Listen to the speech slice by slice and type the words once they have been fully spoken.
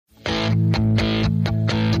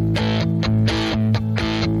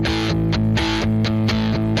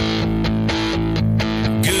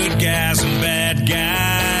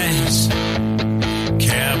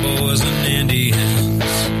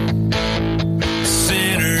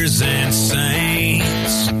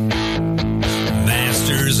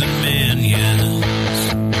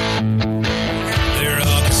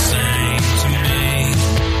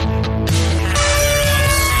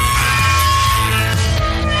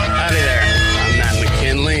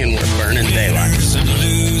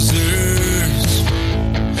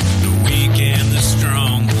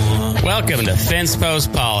Welcome to Fence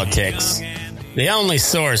Post Politics, the only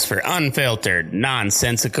source for unfiltered,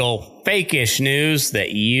 nonsensical, fake-ish news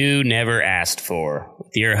that you never asked for.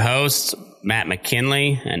 With your hosts, Matt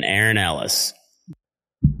McKinley and Aaron Ellis.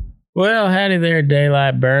 Well, howdy there,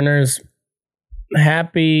 daylight burners.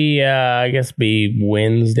 Happy,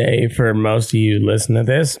 Wednesday for most of you listening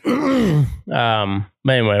to this. But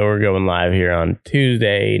anyway, we're going live here on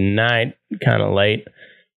Tuesday night, kind of late.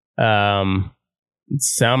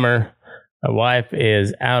 It's summer. My wife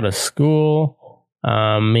is out of school,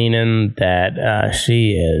 meaning that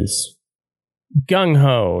she is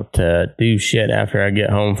gung-ho to do shit after I get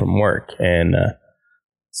home from work. And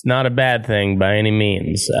it's not a bad thing by any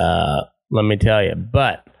means, let me tell you.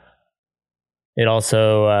 But it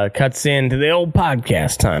also cuts into the old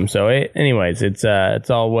podcast time. So anyways, it's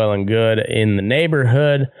all well and good in the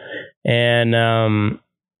neighborhood. And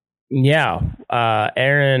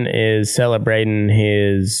Aaron is celebrating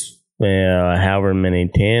his however many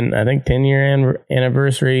 10-year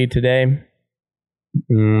anniversary today.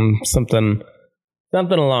 Something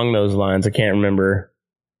along those lines. I can't remember.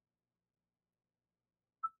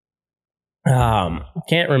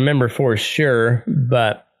 Can't remember for sure,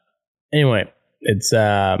 but anyway, it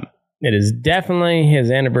is definitely his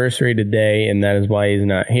anniversary today, and that is why he's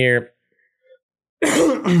not here.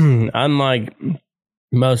 Unlike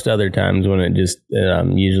most other times when it just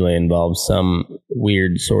usually involves some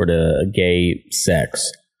weird sort of gay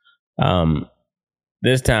sex.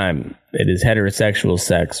 This time it is heterosexual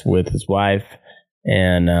sex with his wife,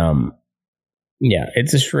 and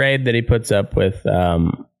it's a charade that he puts up with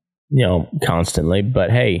constantly.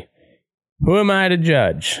 But hey, who am I to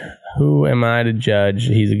judge?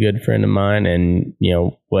 He's a good friend of mine, and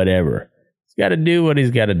whatever. He's got to do what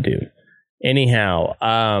he's got to do. Anyhow,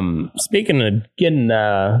 speaking of getting,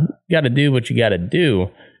 got to do what you got to do.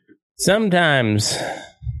 Sometimes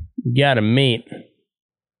you got to meet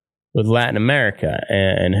with Latin America,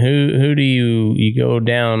 and who do you go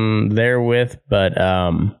down there with? But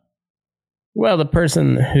the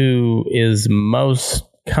person who is most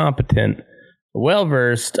competent, well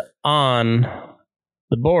versed on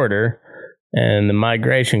the border and the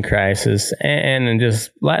migration crisis, and just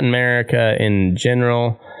Latin America in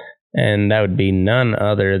general. And that would be none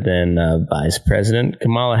other than Vice President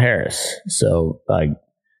Kamala Harris. So,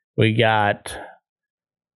 we got...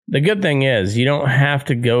 The good thing is, you don't have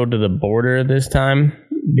to go to the border this time,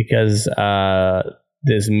 because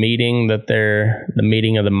this meeting the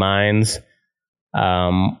meeting of the minds,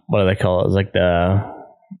 what do they call it? It's like the...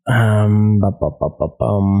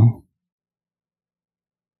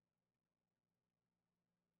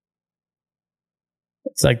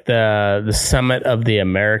 It's like the Summit of the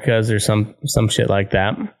Americas or some shit like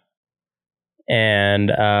that.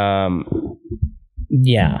 And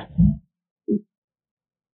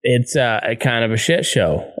it's a kind of a shit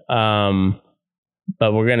show.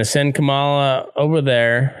 But we're gonna send Kamala over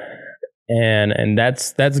there, and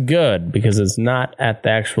that's good, because it's not at the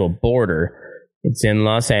actual border. It's in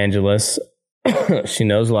Los Angeles. She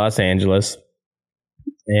knows Los Angeles,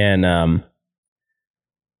 and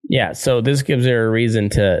so this gives her a reason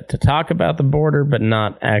to talk about the border, but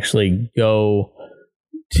not actually go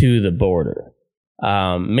to the border.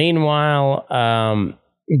 Meanwhile,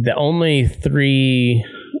 the only three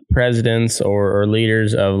presidents or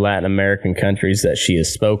leaders of Latin American countries that she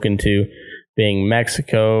has spoken to, being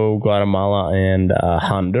Mexico, Guatemala, and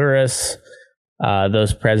Honduras,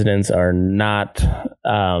 those presidents are not,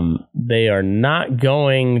 they are not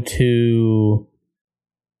going to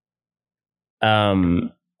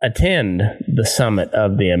attend the Summit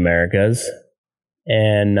of the Americas,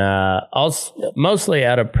 and also mostly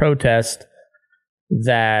out of protest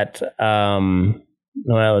that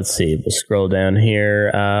let's see, we'll scroll down here.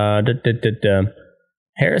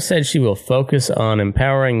 Harris said she will focus on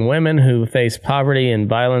empowering women who face poverty and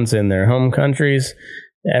violence in their home countries.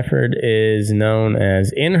 The effort is known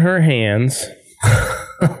as In Her Hands.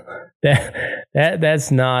 That's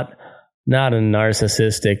not a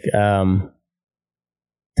narcissistic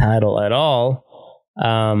title at all.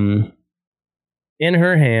 In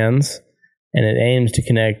Her Hands, and it aims to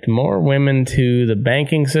connect more women to the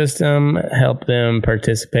banking system, help them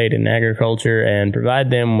participate in agriculture, and provide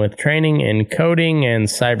them with training in coding and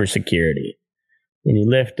cybersecurity. When you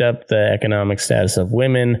lift up the economic status of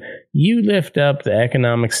women, you lift up the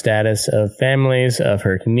economic status of families, of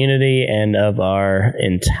her community, and of our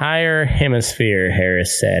entire hemisphere,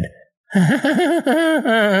 Harris said.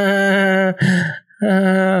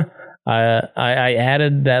 I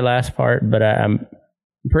added that last part, but I'm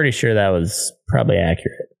pretty sure that was probably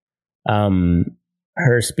accurate.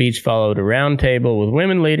 Her speech followed a roundtable with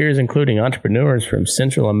women leaders, including entrepreneurs from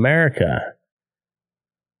Central America.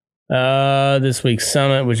 This week's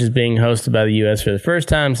summit, which is being hosted by the U.S. for the first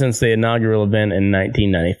time since the inaugural event in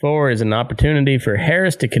 1994, is an opportunity for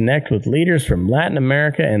Harris to connect with leaders from Latin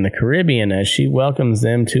America and the Caribbean as she welcomes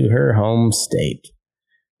them to her home state.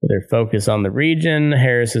 With her focus on the region,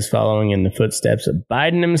 Harris is following in the footsteps of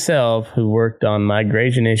Biden himself, who worked on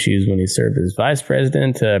migration issues when he served as vice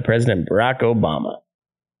president to President Barack Obama.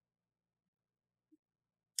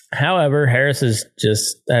 However, Harris has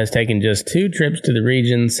taken just 2 trips to the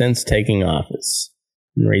region since taking office.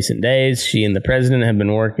 In recent days, she and the president have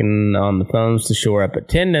been working on the phones to shore up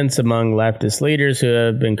attendance among leftist leaders who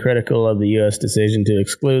have been critical of the U.S. decision to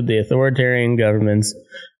exclude the authoritarian governments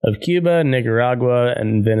of Cuba, Nicaragua,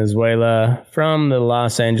 and Venezuela from the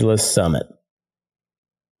Los Angeles summit.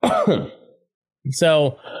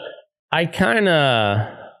 So, I kind of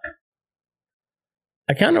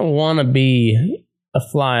want to be a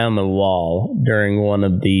fly on the wall during one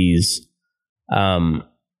of these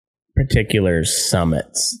particular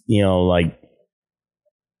summits,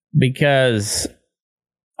 because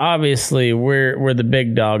obviously we're the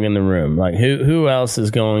big dog in the room. Like who else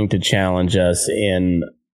is going to challenge us in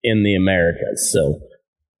the Americas? So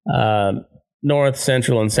North,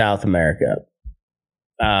 Central, and South America.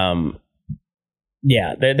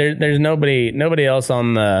 There's nobody else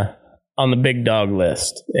on the big dog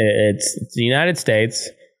list. It's the United States,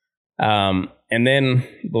 and then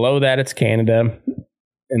below that it's Canada,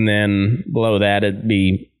 and then below that it'd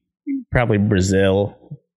be probably Brazil,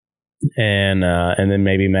 and then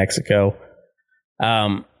maybe Mexico.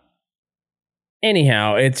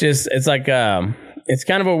 Anyhow, it's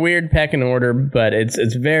kind of a weird pecking order, but it's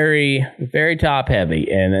very, very top heavy,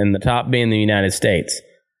 and the top being the United States.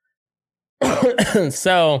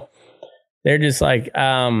 So they're just like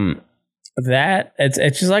that.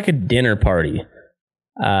 It's just like a dinner party,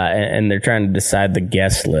 and they're trying to decide the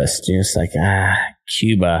guest list. You're just like,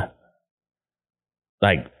 Cuba,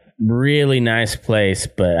 like really nice place,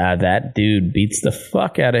 but that dude beats the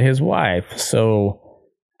fuck out of his wife. So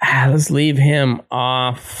let's leave him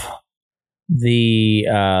off the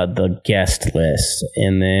guest list.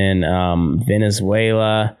 And then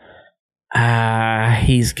Venezuela,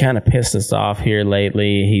 he's kind of pissed us off here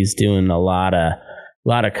lately. He's doing a lot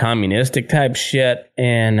of communistic type shit,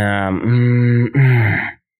 and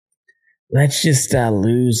let's just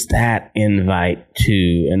lose that invite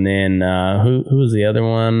too. And then who was the other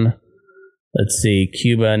one? Let's see,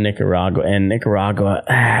 Cuba, Nicaragua, and Nicaragua.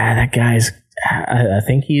 That guy's, I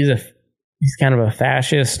think he's kind of a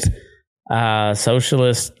fascist,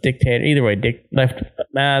 socialist dictator. Either way,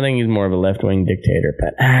 I think he's more of a left wing dictator.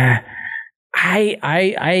 But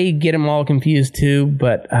I get them all confused too.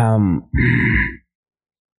 But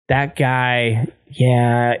that guy,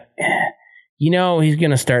 yeah, he's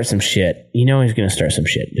gonna start some shit.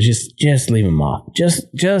 Just leave him off.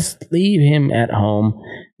 Just leave him at home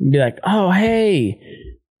and be like, oh hey,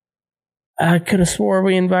 I could have swore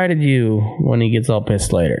we invited you. When he gets all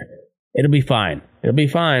pissed later, it'll be fine.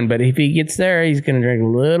 But if he gets there, he's gonna drink a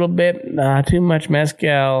little bit too much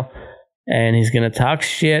mezcal. And he's going to talk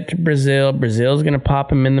shit to Brazil. Brazil's going to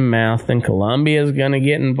pop him in the mouth. Then Colombia's going to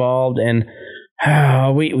get involved. And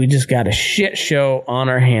we just got a shit show on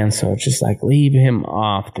our hands. So it's just like, leave him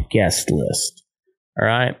off the guest list. All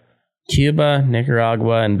right? Cuba,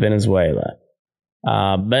 Nicaragua, and Venezuela.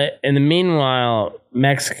 But in the meanwhile,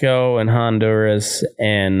 Mexico and Honduras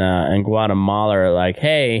and Guatemala are like,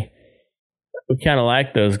 hey, we kind of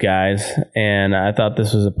like those guys. And I thought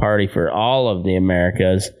this was a party for all of the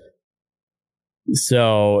Americas.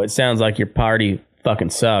 So it sounds like your party fucking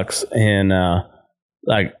sucks, and I'm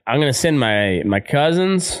gonna send my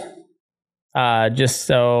cousins, just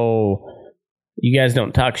so you guys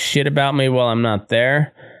don't talk shit about me while I'm not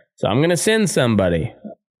there. So I'm gonna send somebody.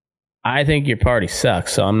 I think your party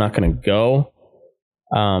sucks, so I'm not gonna go.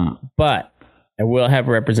 But I will have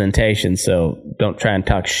representation, so don't try and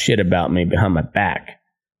talk shit about me behind my back,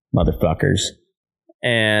 motherfuckers.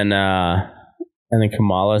 And then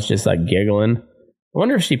Kamala's just like giggling. I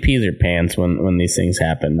wonder if she pees her pants when these things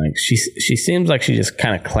happen. Like she seems like she just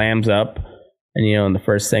kind of clams up, and and the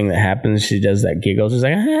first thing that happens, she does that giggle. She's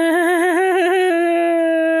like,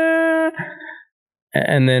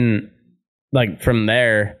 and then like from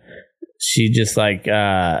there, she just like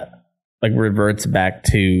reverts back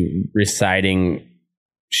to reciting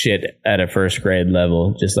shit at a first grade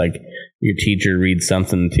level, just like your teacher reads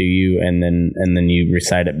something to you, and then you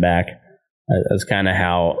recite it back. That's kind of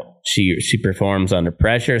how she performs under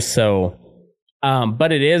pressure. So,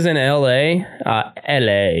 but it is in LA.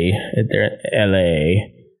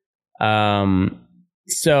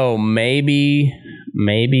 So maybe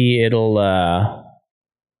it'll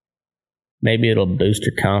boost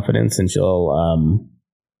her confidence and she'll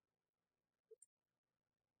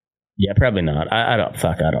yeah, probably not. I don't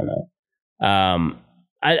know.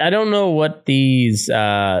 I don't know what these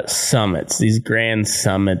summits, these grand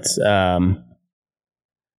summits,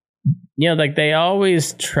 like they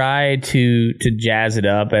always try to jazz it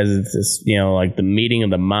up as it's this, like the meeting of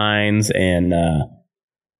the minds and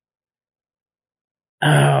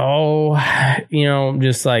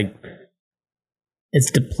just like it's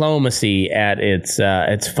diplomacy at its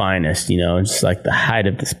finest, just like the height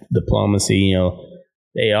of this diplomacy,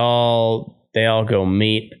 they all go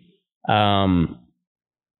meet,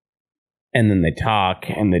 and then they talk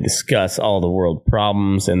and they discuss all the world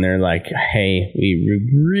problems, and they're like, hey, we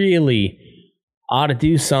really ought to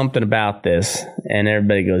do something about this. And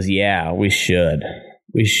everybody goes, yeah, we should.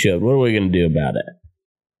 What are we going to do about it?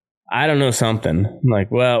 I don't know, something. I'm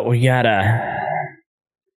like, well, we gotta,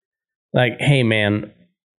 like, hey man,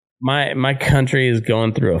 my country is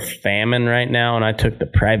going through a famine right now, and I took the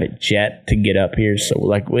private jet to get up here. So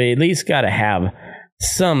like, we at least got to have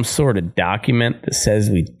some sort of document that says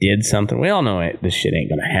we did something. We all know this shit ain't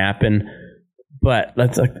going to happen, but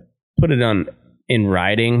let's like put it in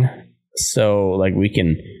writing so like we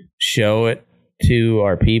can show it to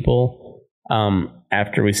our people.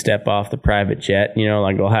 After we step off the private jet,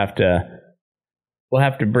 like we'll have to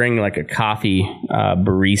bring like a coffee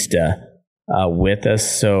barista with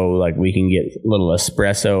us, so like we can get a little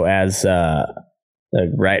espresso as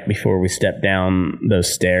right before we step down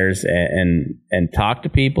those stairs and talk to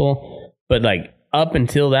people. But like up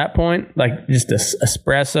until that point, like just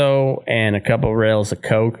espresso and a couple rails of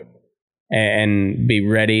Coke, and be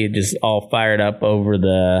ready, just all fired up over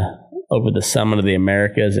the summit of the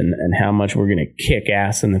Americas and how much we're going to kick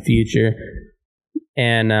ass in the future.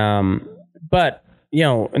 And but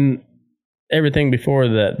and everything before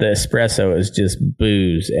the espresso is just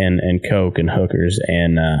booze and Coke and hookers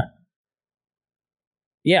and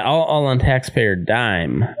all on taxpayer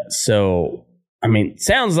dime. So I mean,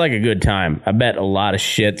 sounds like a good time. I bet a lot of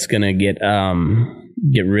shit's gonna get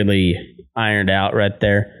really ironed out right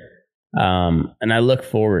there. And I look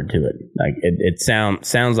forward to it. Like it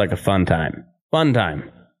sounds like a fun time.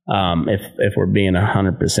 If we're being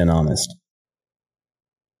 100% honest.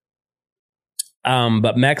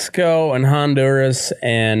 But Mexico and Honduras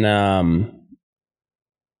and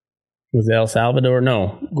was it El Salvador?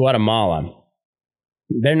 No, Guatemala.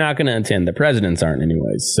 They're not going to attend. The presidents aren't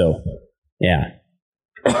anyways. So yeah,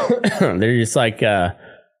 they're just like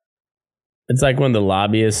it's like when the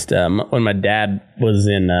lobbyists when my dad was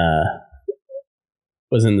in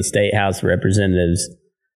the State House of Representatives,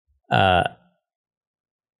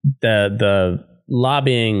 the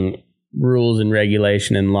lobbying rules and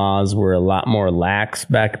regulation and laws were a lot more lax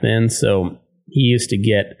back then. So he used to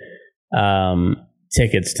get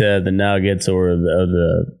tickets to the Nuggets or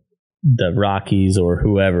the Rockies or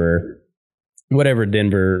whatever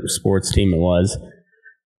Denver sports team it was.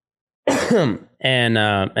 And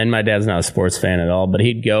my dad's not a sports fan at all, but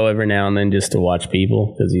he'd go every now and then just to watch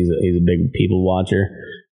people because he's a big people watcher.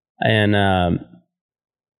 And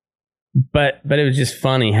but it was just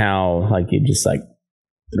funny how like you just like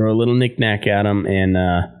throw a little knick-knack at them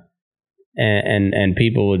and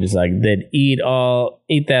people would just like they'd eat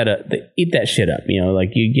that shit up.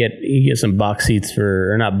 Like you get some box seats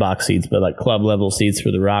or not box seats, but like club level seats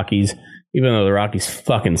for the Rockies, even though the Rockies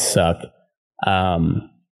fucking suck.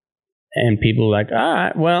 And people were like, all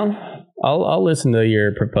right, well, I'll listen to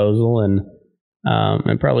your proposal and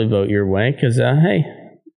probably vote your way because hey,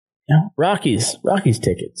 Rockies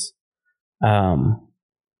tickets. I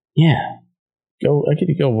get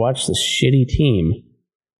to go watch the shitty team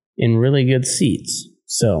in really good seats.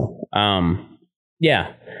 So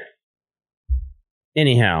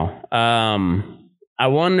Anyhow, I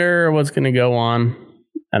wonder what's going to go on,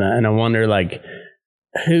 and I wonder like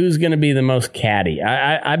who's going to be the most catty.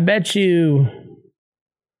 I bet you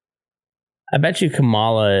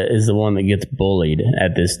Kamala is the one that gets bullied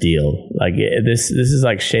at this deal. Like this is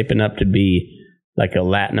like shaping up to be like a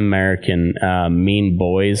Latin American Mean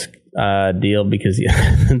Boys deal because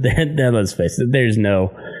let's face it, there's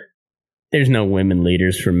no women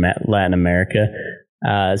leaders from Latin America.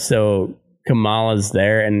 So Kamala's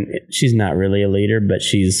there, and she's not really a leader, but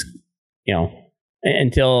she's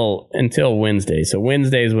until Wednesday. So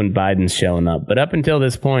Wednesday is when Biden's showing up. But up until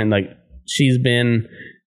this point, like she's been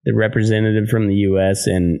the representative from the U.S.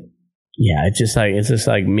 and it's just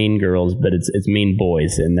like Mean Girls, but it's Mean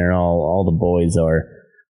Boys, and they're all the boys are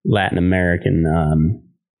Latin American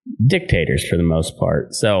dictators for the most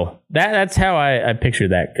part. So that's how I picture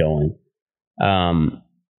that going.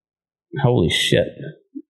 Holy shit.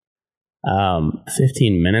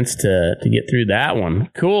 15 minutes to get through that one.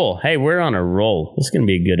 Cool. Hey, we're on a roll. This is going to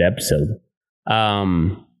be a good episode.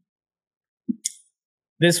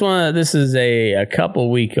 This is a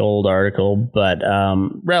couple week old article, but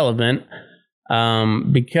relevant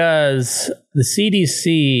because the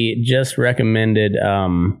CDC just recommended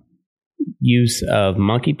use of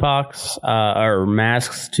monkeypox or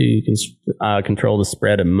masks to control the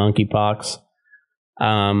spread of monkeypox.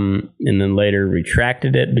 And then later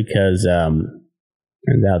retracted it because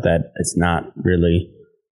turns out that it's not really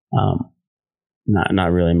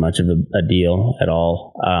not really much of a deal at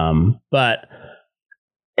all. But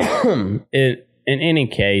in any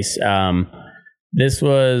case, this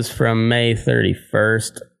was from May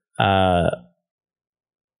 31st.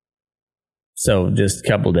 So just a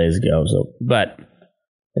couple days ago. But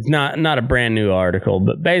it's not a brand new article,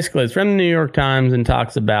 but basically it's from the New York Times and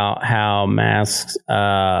talks about how masks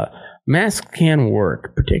can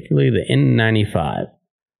work, particularly the N95.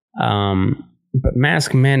 But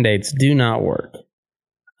mask mandates do not work.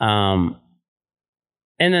 And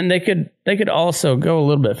then they could also go a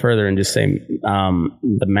little bit further and just say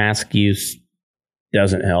the mask use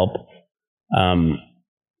doesn't help.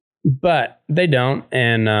 But they don't,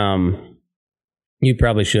 and you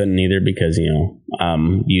probably shouldn't either because,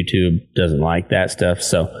 YouTube doesn't like that stuff.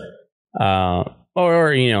 So,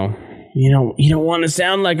 or you don't want to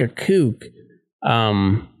sound like a kook.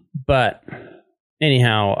 But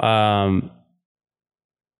anyhow,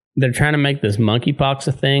 they're trying to make this monkeypox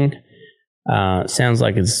a thing. Sounds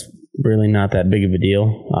like it's really not that big of a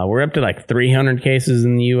deal. We're up to like 300 cases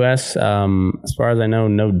in the U.S. As far as I know,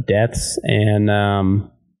 no deaths.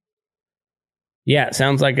 And, yeah, it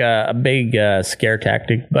sounds like a big scare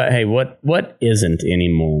tactic, but hey, what isn't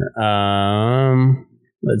anymore?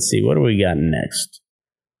 Let's see, what do we got next?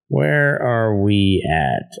 Where are we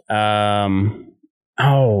at?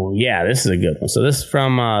 Oh, yeah, this is a good one. So this is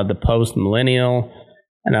from the Post Millennial,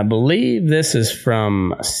 and I believe this is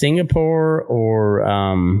from Singapore or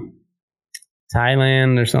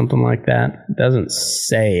Thailand or something like that. It doesn't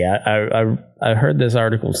say. I heard this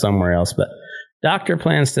article somewhere else, but doctor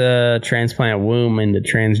plans to transplant womb into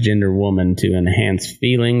transgender woman to enhance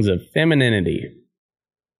feelings of femininity.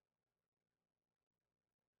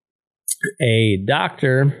 A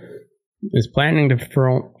doctor is planning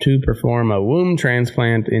to perform a womb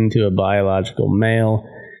transplant into a biological male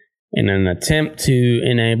in an attempt to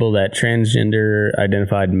enable that transgender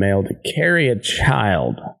identified male to carry a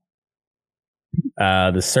child.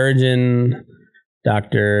 The surgeon,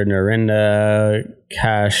 Dr. Narendra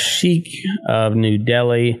Kaushik of New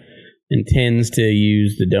Delhi, intends to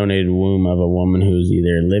use the donated womb of a woman who is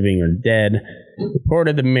either living or dead.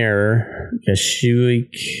 Reported the Mirror, Kaushik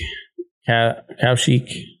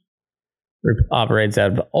operates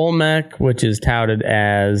out of Olmec, which is touted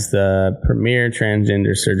as the premier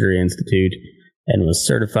transgender surgery institute and was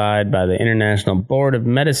certified by the International Board of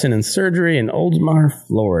Medicine and Surgery in Oldsmar,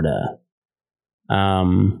 Florida.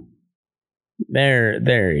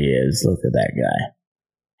 There he is. Look at that guy.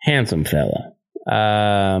 Handsome fella.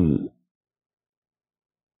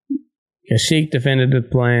 Kaushik defended the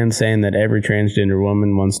plan, saying that every transgender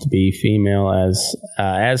woman wants to be female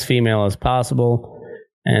as female as possible,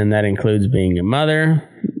 and that includes being a mother.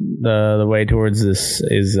 The way towards this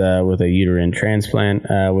is with a uterine transplant,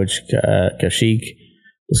 which Kaushik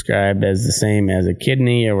described as the same as a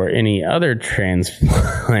kidney or any other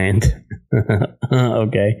transplant.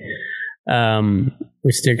 Okay.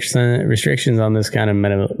 Restrictions on this kind of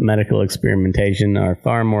medical experimentation are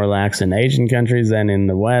far more lax in Asian countries than in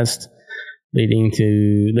the West, leading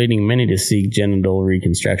many to seek genital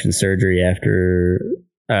reconstruction surgery after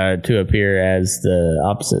to appear as the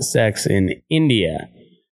opposite sex in India.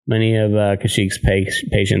 Many of Kaushik's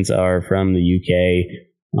patients are from the UK.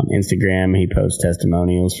 On Instagram, he posts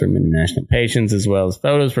testimonials from international patients as well as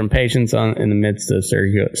photos from patients in the midst of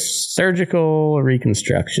surgical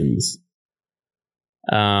reconstructions.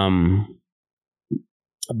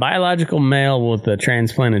 A biological male with a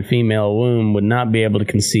transplanted female womb would not be able to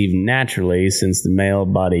conceive naturally, since the male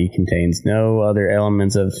body contains no other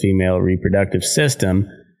elements of the female reproductive system,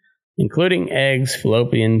 including eggs,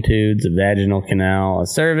 fallopian tubes, a vaginal canal, a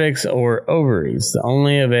cervix, or ovaries. The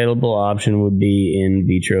only available option would be in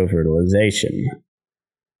vitro fertilization.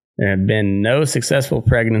 There have been no successful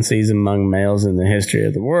pregnancies among males in the history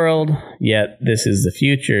of the world, yet this is the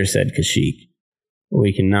future, said Kaushik.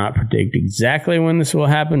 We cannot predict exactly when this will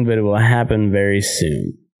happen, but it will happen very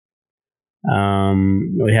soon.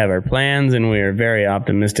 We have our plans, and we are very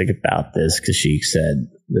optimistic about this, Kaushik said.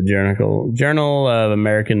 The Journal of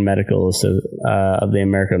American Medical of the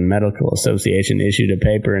American Medical Association issued a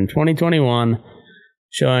paper in 2021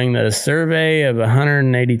 showing that a survey of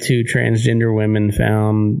 182 transgender women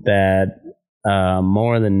found that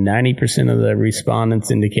more than 90% of the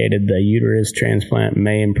respondents indicated the uterus transplant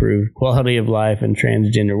may improve quality of life in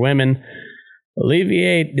transgender women,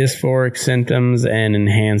 alleviate dysphoric symptoms, and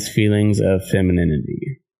enhance feelings of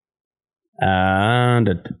femininity.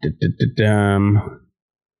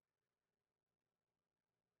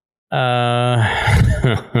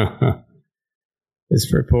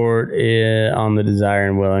 This report on the desire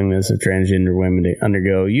and willingness of transgender women to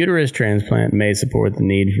undergo uterus transplant may support the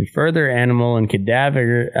need for further animal and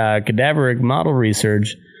cadaveric model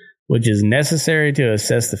research, which is necessary to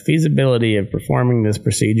assess the feasibility of performing this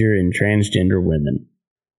procedure in transgender women.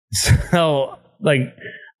 So,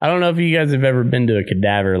 I don't know if you guys have ever been to a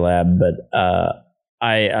cadaver lab, but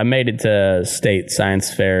I made it to state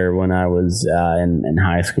science fair when I was in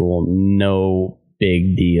high school. No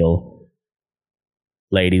big deal.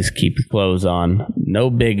 Ladies, keep your clothes on.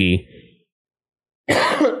 No biggie.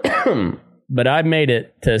 But I made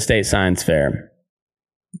it to state science fair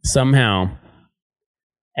somehow,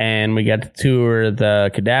 and we got to tour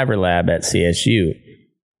the cadaver lab at CSU.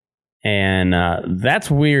 And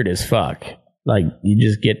that's weird as fuck. You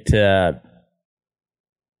just get to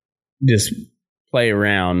just play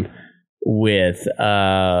around with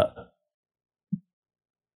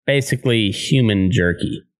basically human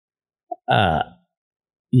jerky.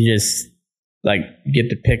 You just get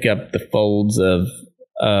to pick up the folds of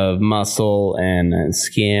muscle and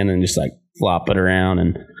skin and just flop it around,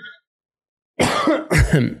 and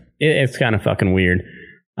it's kind of fucking weird.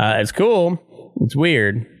 It's cool. It's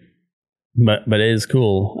weird, but it is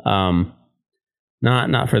cool.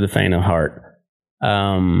 Not for the faint of heart.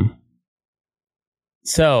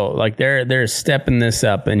 So they're stepping this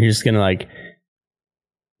up, and you're just gonna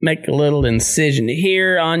make a little incision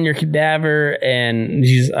here on your cadaver, and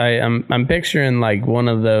I'm picturing one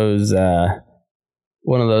of those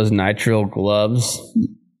nitrile gloves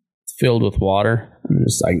filled with water, and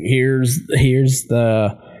it's here's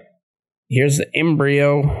the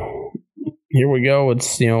embryo. Here we go.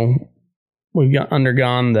 It's we've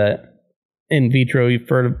undergone the in vitro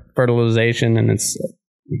fertilization, and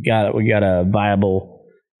we got a viable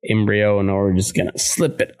embryo, and we're just gonna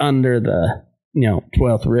slip it under the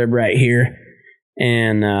 12th rib right here,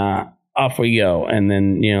 and off we go. And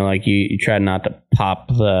then you try not to pop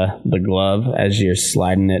the glove as you're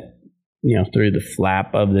sliding it through the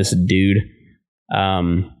flap of this dude.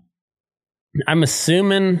 I'm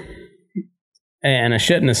assuming, and I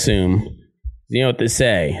shouldn't assume, you know what they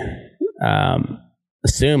say,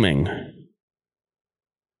 assuming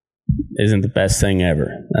isn't the best thing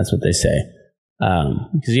ever. That's what they say,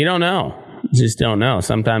 because you don't know. You just don't know.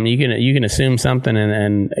 Sometimes you can assume something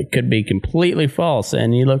and it could be completely false,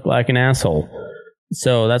 and you look like an asshole.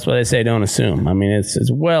 So that's why they say don't assume. I mean, it's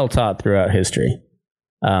well taught throughout history.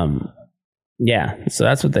 Yeah. So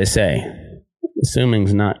that's what they say.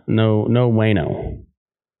 Assuming's no bueno.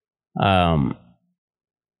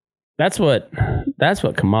 That's what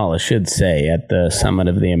Kamala should say at the Summit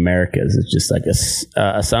of the Americas. It's just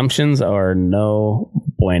assumptions are no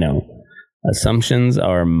bueno. Assumptions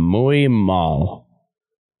are muy mal.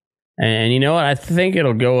 And you know what? I think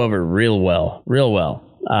it'll go over real well.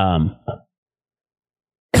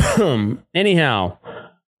 Anyhow,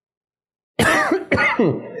 I've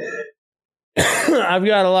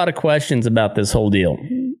got a lot of questions about this whole deal,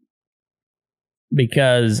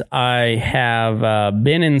 because I have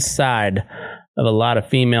been inside of a lot of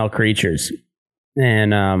female creatures, and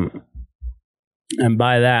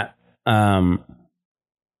by that,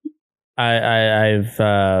 I've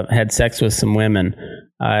had sex with some women.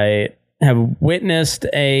 I have witnessed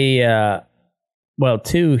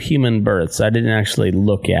two human births. I didn't actually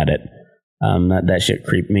look at it. That shit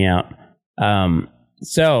creeped me out.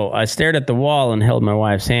 So I stared at the wall and held my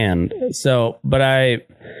wife's hand. But I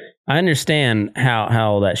understand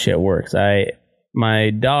how that shit works.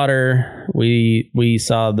 My daughter, we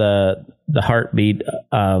saw the heartbeat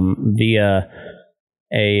via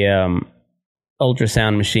a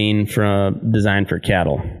ultrasound machine designed for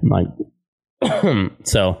cattle.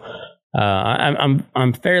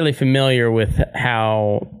 I'm fairly familiar with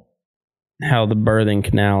how the birthing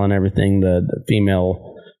canal and everything, the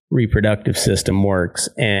female reproductive system works,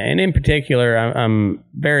 and in particular, I'm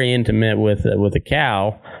very intimate with a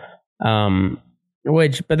cow, but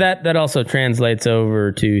that also translates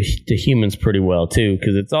over to humans pretty well too,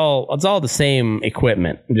 because it's all the same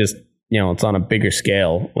equipment, just it's on a bigger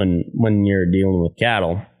scale when you're dealing with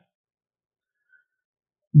cattle.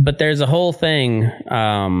 but there's a whole thing,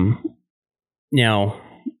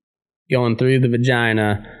 going through the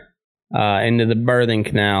vagina into the birthing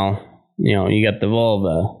canal. You got the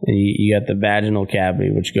vulva, and you got the vaginal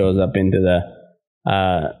cavity, which goes up into the,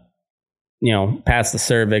 past the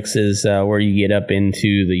cervix is where you get up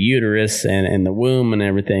into the uterus and the womb and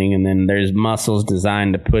everything. And then there's muscles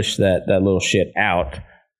designed to push that little shit out,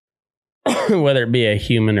 whether it be a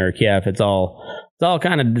human or a calf. It's all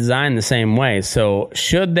kind of designed the same way. So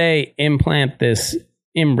should they implant this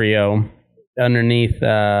embryo underneath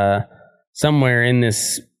somewhere in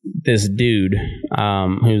this dude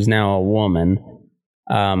who's now a woman,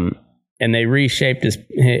 and they reshaped his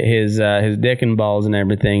dick and balls and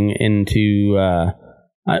everything into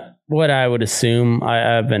what I would assume. I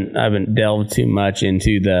haven't delved too much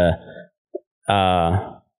into the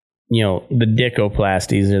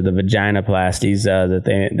dickoplasties or the vaginoplasties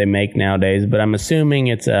that they make nowadays, but I'm assuming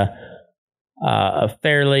it's a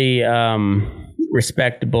fairly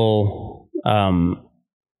respectable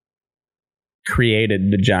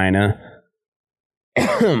created vagina.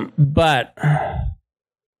 But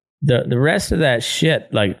the rest of that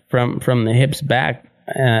shit, like from the hips back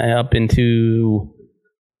up into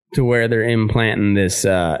to where they're implanting this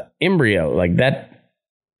embryo, like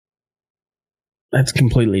that's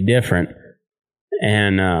completely different.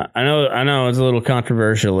 And I know it's a little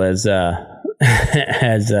controversial, as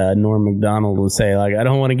as Norm Macdonald would say. Like, I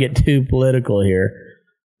don't want to get too political here,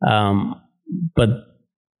 but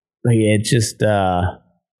like, it just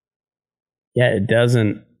it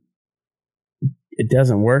doesn't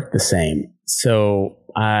work the same. So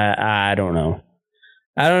I don't know.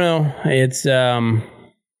 It's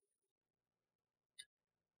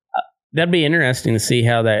that'd be interesting to see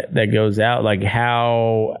how that goes out. Like,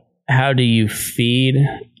 how do you feed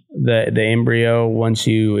the embryo once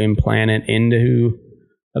you implant it into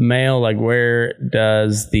a male? Like, where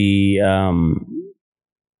does the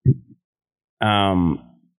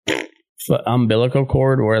umbilical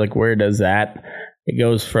cord, where does that? It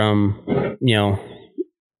goes from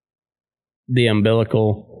the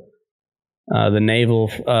umbilical, the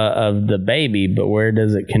navel of the baby, but where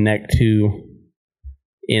does it connect to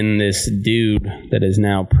in this dude that is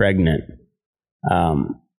now pregnant?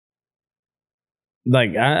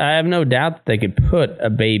 Like, I have no doubt that they could put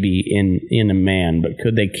a baby in a man, but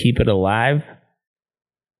could they keep it alive?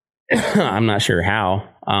 I'm not sure how.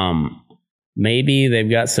 Maybe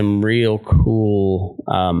they've got some real cool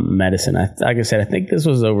medicine. Like I said, I think this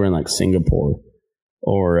was over in like Singapore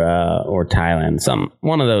or Thailand,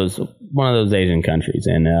 one of those Asian countries,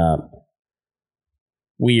 and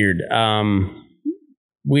weird.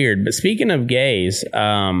 But speaking of gays,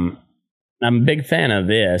 I'm a big fan of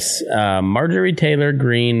this. Marjorie Taylor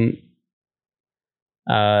Greene.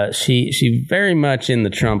 She very much in the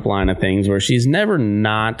Trump line of things, where she's never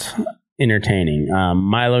not entertaining.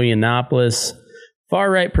 Milo Yiannopoulos,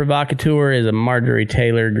 far-right provocateur, is a Marjorie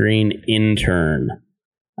Taylor Greene intern.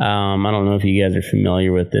 I don't know if you guys are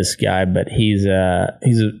familiar with this guy, but he's a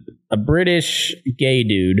British gay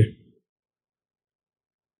dude,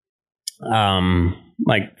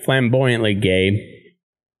 like flamboyantly gay.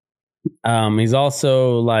 He's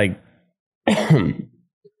also like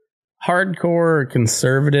hardcore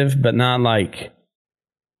conservative, but not like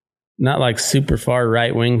super far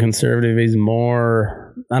right wing conservative. He's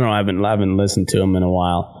more, I don't know, I haven't listened to him in a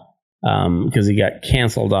while because he got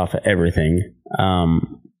canceled off of everything.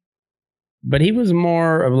 But he was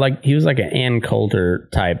more of like an Ann Coulter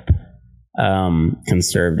type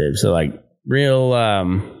conservative. So like real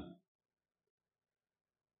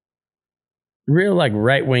like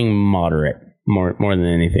right wing moderate more than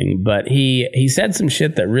anything. But he said some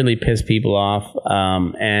shit that really pissed people off.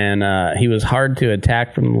 And he was hard to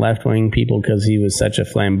attack from the left wing people because he was such a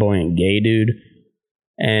flamboyant gay dude.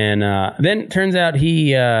 And then it turns out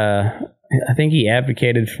I think he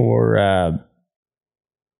advocated for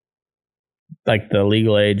like the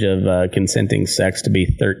legal age of consenting sex to be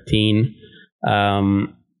 13.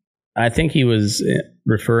 I think he was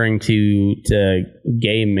referring to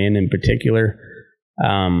gay men in particular.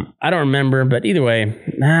 I don't remember, but either way,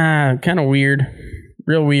 kind of weird,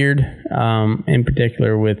 real weird. In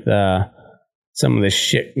particular with some of the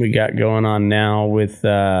shit we got going on now with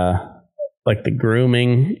like the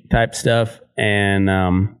grooming type stuff, and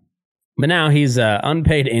but now he's an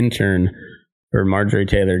unpaid intern for Marjorie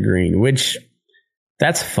Taylor Greene, which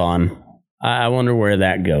that's fun. I wonder where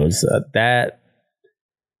that goes. That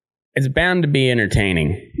it's bound to be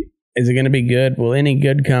entertaining. Is it going to be good? Will any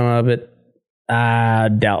good come of it?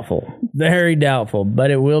 Doubtful. Very doubtful. But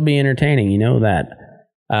it will be entertaining. You know that.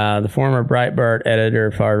 The former Breitbart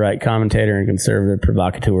editor, far-right commentator, and conservative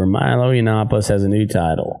provocateur Milo Yiannopoulos has a new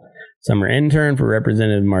title. Summer intern for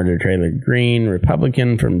Representative Marjorie Taylor Greene,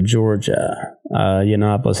 Republican from Georgia.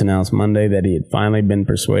 Yiannopoulos announced Monday that he had finally been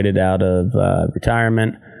persuaded out of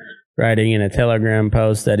retirement, writing in a Telegram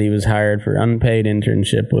post that he was hired for unpaid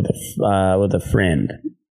internship with a friend.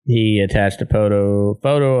 He attached a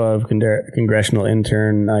photo of congressional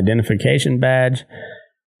intern identification badge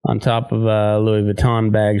on top of a Louis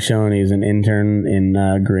Vuitton bag showing he's an intern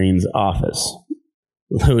in Greene's office.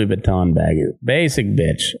 Louis Vuitton bag. Basic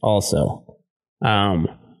bitch, also.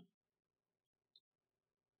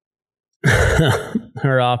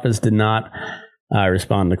 Her office did not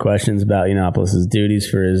respond to questions about Yiannopoulos' duties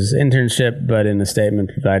for his internship, but in a statement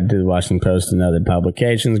provided to the Washington Post and other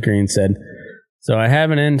publications, Greene said, "So I have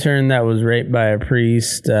an intern that was raped by a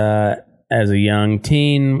priest as a young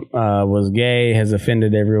teen, was gay, has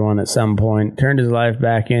offended everyone at some point, turned his life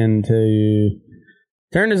back to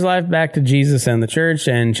Jesus and the church,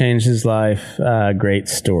 and changed his life. Great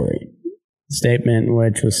story." The statement,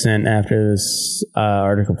 which was sent after this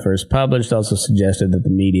article first published, also suggested that the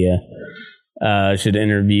media should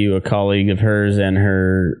interview a colleague of hers and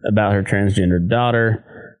about her transgender daughter.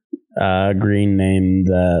 Greene named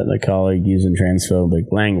the colleague using transphobic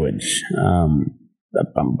language.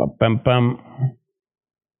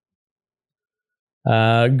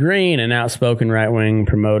 Greene, an outspoken right-wing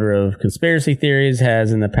promoter of conspiracy theories,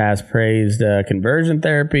 has in the past praised conversion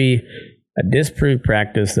therapy, a disproved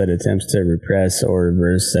practice that attempts to repress or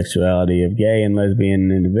reverse sexuality of gay and lesbian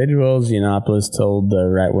individuals. Yiannopoulos told the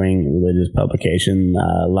right-wing religious publication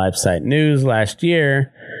LifeSite News last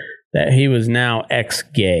year that he was now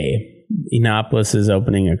ex-gay. Yiannopoulos is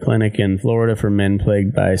opening a clinic in Florida for men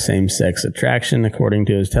plagued by same-sex attraction, according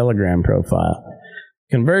to his Telegram profile.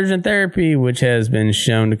 Conversion therapy, which has been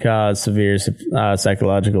shown to cause severe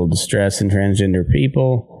psychological distress in transgender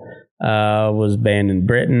people, was banned in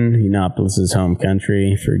Britain, Yiannopoulos' home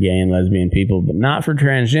country, for gay and lesbian people, but not for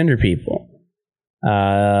transgender people.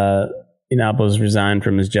 Yiannopoulos resigned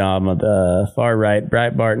from his job at the far-right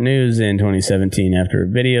Breitbart News in 2017 after a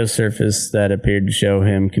video surfaced that appeared to show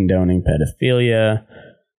him condoning pedophilia.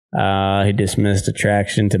 He dismissed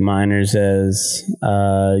attraction to minors as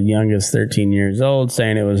young as 13 years old,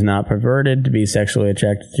 saying it was not perverted to be sexually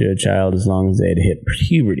attracted to a child as long as they had hit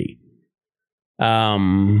puberty.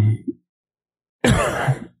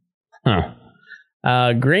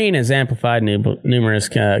 Greene has amplified numerous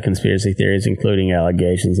conspiracy theories, including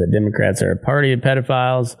allegations that Democrats are a party of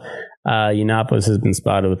pedophiles. Yiannopoulos has been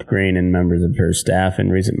spotted with Greene and members of her staff in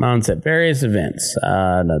recent months at various events.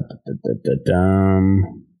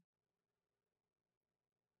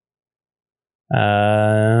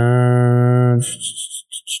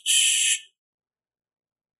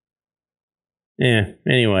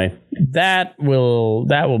 Anyway, that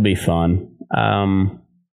will be fun.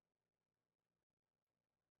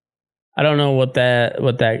 I don't know what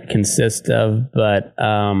that consists of, but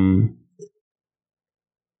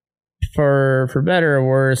for better or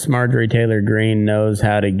worse, Marjorie Taylor Greene knows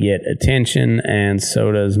how to get attention, and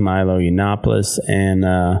so does Milo Yiannopoulos, and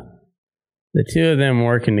the two of them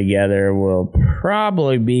working together will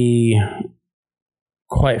probably be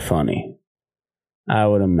quite funny, I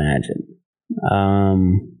would imagine.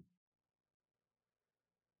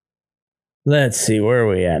 Let's see, where are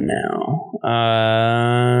we at now?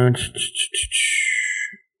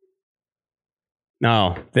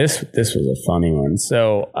 This was a funny one.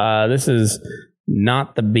 So this is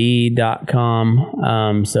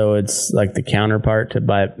notthebee.com. So it's like the counterpart to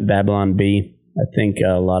Babylon Bee. I think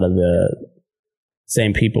a lot of the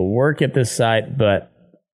same people work at this site, but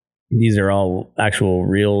these are all actual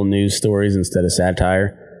real news stories instead of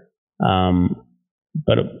satire.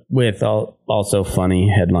 But with also funny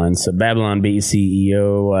headlines. So Babylon Bee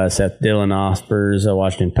CEO Seth Dillon offers a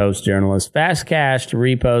Washington Post journalist fast cash to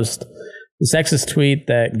repost the sexist tweet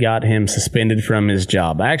that got him suspended from his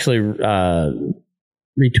job. I actually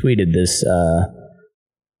retweeted this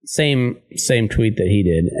same tweet that he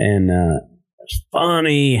did, and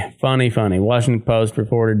funny. Washington Post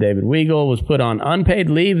reporter David Weigel was put on unpaid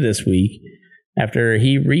leave this week after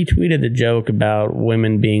he retweeted a joke about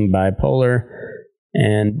women being bipolar.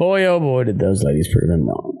 And boy, oh boy, did those ladies prove him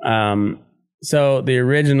wrong. So the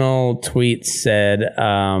original tweet said,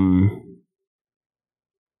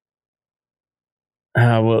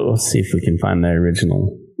 we'll see if we can find the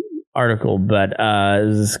original article, but it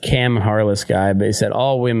was this Cam Harless guy, but he said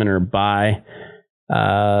all women are bi.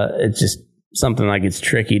 It's just something like it's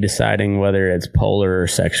tricky deciding whether it's polar or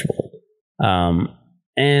sexual.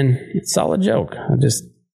 And it's a solid joke. Just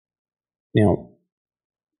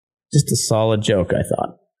a solid joke, I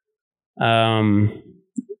thought.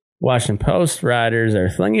 Washington Post writers are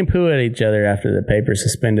flinging poo at each other after the paper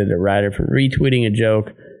suspended a writer for retweeting a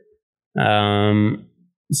joke.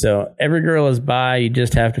 So every girl is bi. You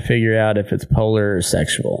just have to figure out if it's polar or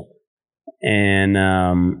sexual. And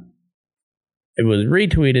it was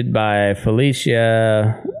retweeted by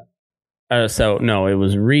Felicia. It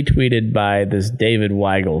was retweeted by this David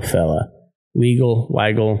Weigel fella.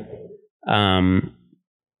 Weigel.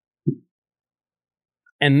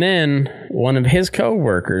 And then one of his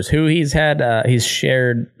coworkers, who he's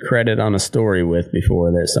shared credit on a story with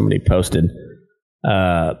before, that somebody posted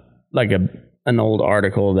an old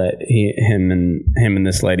article that him and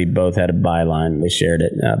this lady both had a byline. They shared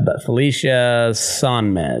it. But Felicia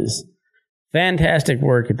Sonmez, fantastic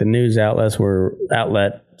work at the news outlets where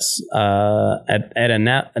a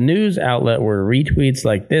news outlet where retweets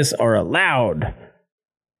like this are allowed.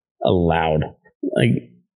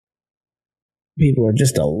 Like, people are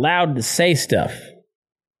just allowed to say stuff,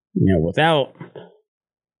 without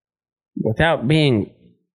being,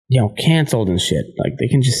 canceled and shit. Like, they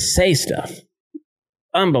can just say stuff.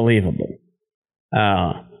 Unbelievable.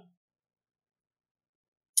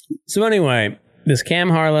 So anyway, this Cam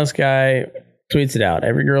Harless guy tweets it out.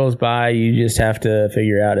 Every girl is bi. You just have to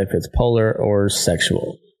figure out if it's polar or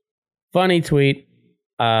sexual. Funny tweet.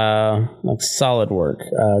 Solid work.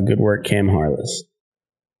 Good work, Cam Harless.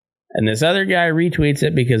 And this other guy retweets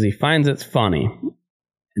it because he finds it's funny.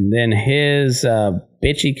 And then his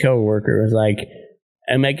bitchy coworker was like,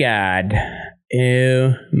 oh my God.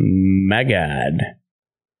 Oh my God.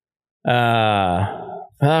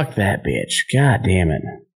 Fuck that bitch. God damn it.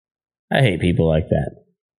 I hate people like that.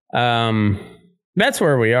 That's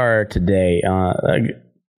where we are today.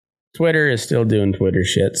 Twitter is still doing Twitter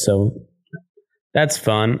shit, so that's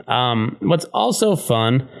fun. What's also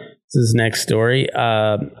fun, this is next story.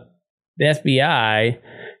 The FBI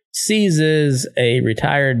seizes a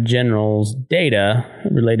retired general's data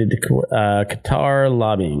related to Qatar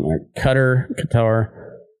lobbying, or Qatar.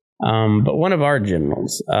 But one of our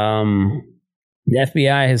generals. The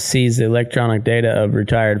FBI has seized the electronic data of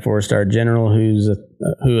retired four-star general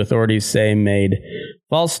who authorities say made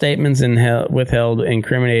false statements and withheld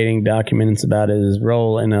incriminating documents about his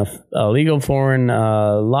role in a illegal foreign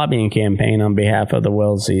lobbying campaign on behalf of the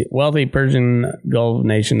wealthy Persian Gulf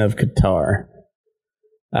nation of Qatar.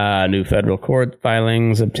 New federal court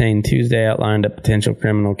filings obtained Tuesday outlined a potential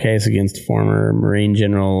criminal case against former Marine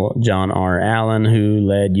General John R. Allen, who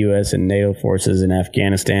led U.S. and NATO forces in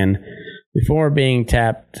Afghanistan before being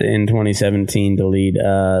tapped in 2017 to lead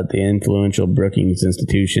the influential Brookings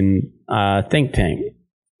Institution think tank.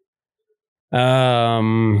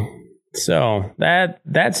 So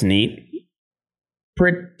that's neat.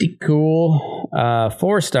 Pretty cool.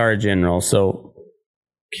 4-star general, so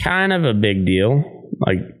kind of a big deal.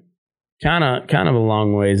 Like kind of a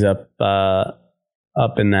long ways up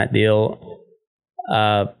in that deal.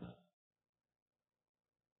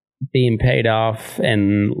 Being paid off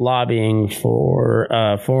and lobbying for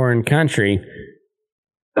a foreign country.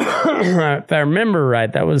 If I remember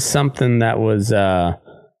right, that was something that was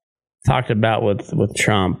talked about with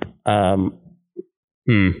Trump. I'm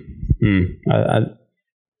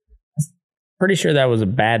pretty sure that was a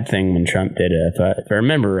bad thing when Trump did it, if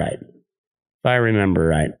I remember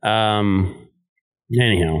right.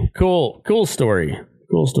 Anyhow, cool story.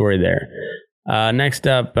 Cool story there. Next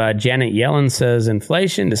up, Janet Yellen says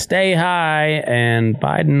inflation to stay high and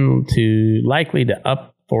Biden likely to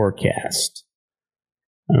up forecast.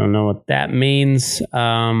 I don't know what that means.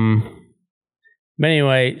 But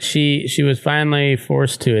anyway, she was finally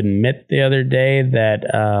forced to admit the other day that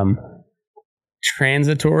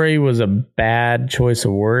transitory was a bad choice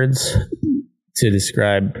of words to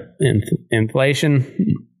describe inflation.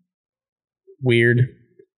 Weird.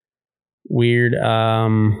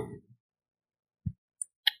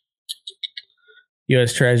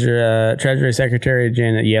 U.S. Treasury Secretary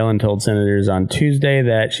Janet Yellen told senators on Tuesday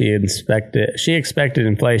that she expected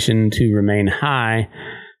inflation to remain high,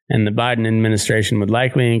 and the Biden administration would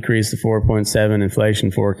likely increase the 4.7 inflation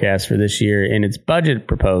forecast for this year in its budget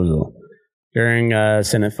proposal. During a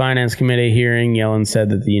Senate Finance Committee hearing, Yellen said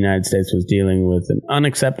that the United States was dealing with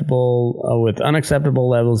unacceptable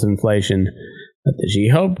levels of inflation, but that she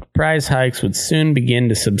hoped price hikes would soon begin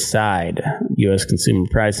to subside. U.S. Consumer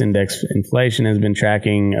Price Index inflation has been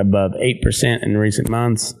tracking above 8% in recent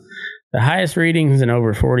months, the highest readings in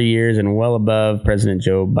over 40 years and well above President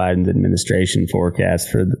Joe Biden's administration forecast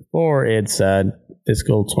for its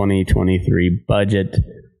fiscal 2023 budget.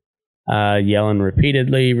 Yellen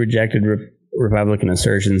repeatedly rejected Republican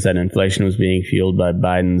assertions that inflation was being fueled by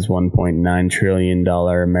Biden's $1.9 trillion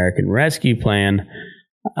American Rescue Plan,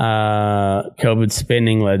 COVID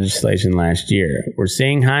spending legislation last year. We're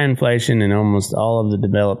seeing high inflation in almost all of the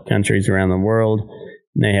developed countries around the world.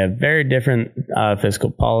 And they have very different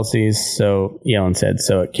fiscal policies, so Yellen said.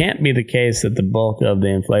 So it can't be the case that the bulk of the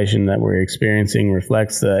inflation that we're experiencing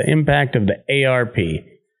reflects the impact of the ARP.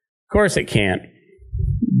 Of course it can't,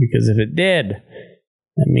 because if it did,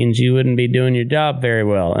 that means you wouldn't be doing your job very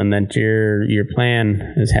well, and that your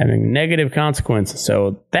plan is having negative consequences.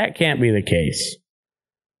 So that can't be the case.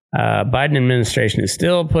 Biden administration is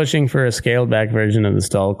still pushing for a scaled-back version of the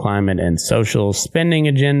stalled climate and social spending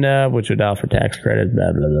agenda, which would offer tax credits,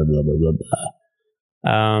 blah, blah, blah, blah, blah,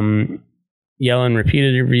 blah. Yellen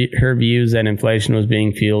repeated her views that inflation was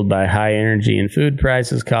being fueled by high energy and food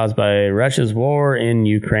prices caused by Russia's war in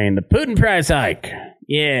Ukraine. The Putin price hike.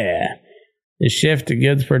 Yeah. The shift to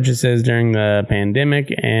goods purchases during the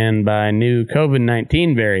pandemic and by new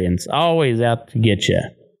COVID-19 variants. Always out to get you.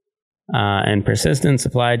 And persistent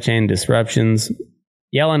supply chain disruptions.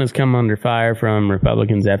 Yellen has come under fire from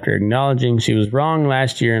Republicans after acknowledging she was wrong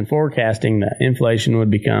last year in forecasting that inflation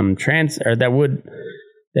would become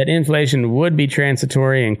that inflation would be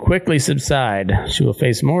transitory and quickly subside. She will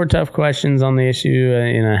face more tough questions on the issue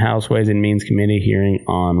in a House Ways and Means Committee hearing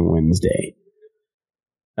on Wednesday.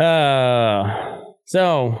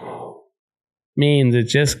 So means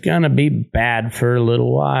it's just gonna be bad for a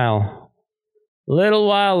little while. Little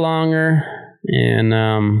while longer, and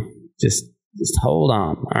just hold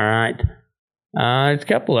on. All right. There's a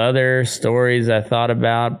couple other stories I thought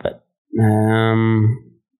about, but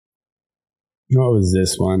what was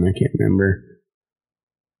this one? I can't remember.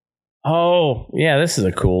 Oh, yeah, this is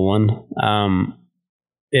a cool one.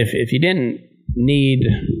 If you didn't need,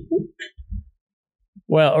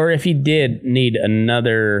 well, or if you did need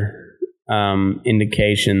another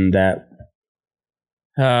indication that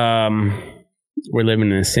we're living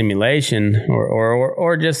in a simulation,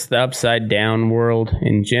 or just the upside down world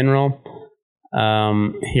in general.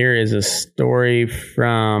 Here is a story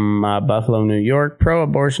from Buffalo, New York.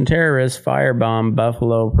 Pro-abortion terrorists firebomb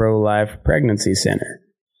Buffalo pro-life pregnancy center.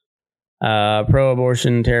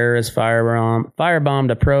 Pro-abortion terrorists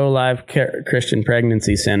firebombed a pro-life Christian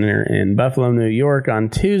pregnancy center in Buffalo, New York on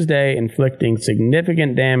Tuesday, inflicting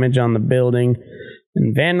significant damage on the building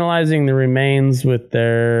and vandalizing the remains with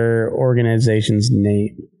their organization's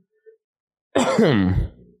name.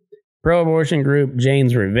 Pro-abortion group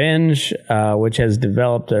Jane's Revenge, which has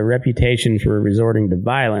developed a reputation for resorting to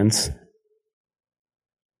violence,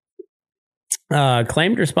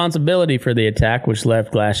 claimed responsibility for the attack, which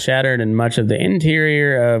left glass shattered and much of the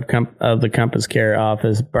interior of the Compass Care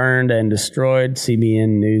office burned and destroyed,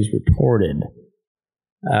 CBN News reported.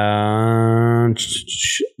 The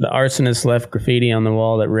arsonist left graffiti on the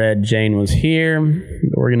wall that read, "Jane was here."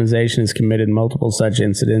 The organization has committed multiple such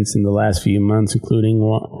incidents in the last few months, including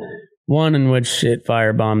one in which it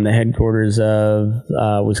firebombed the headquarters of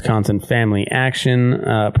Wisconsin Family Action,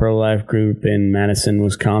 a pro-life group in Madison,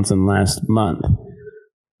 Wisconsin, last month.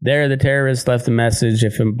 There, the terrorists left a message: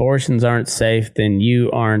 "If abortions aren't safe, then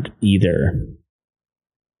you aren't either."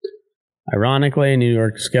 Ironically, New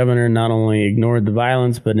York's governor not only ignored the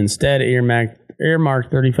violence, but instead earmarked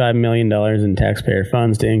 $35 million in taxpayer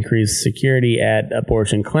funds to increase security at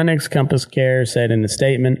abortion clinics, Compass Care said in a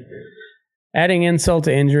statement. Adding insult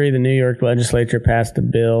to injury, the New York legislature passed a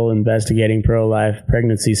bill investigating pro-life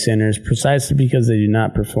pregnancy centers precisely because they do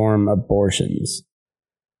not perform abortions.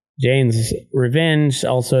 Jane's Revenge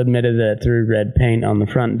also admitted that it threw red paint on the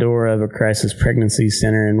front door of a crisis pregnancy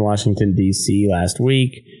center in Washington, D.C. last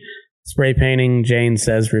week, spray painting Jane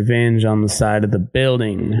Says Revenge on the side of the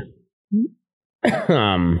building.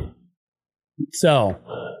 So,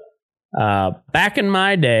 back in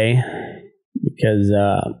my day, because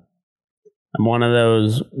I'm one of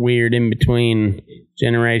those weird in-between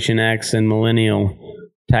Generation X and millennial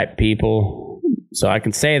type people, so I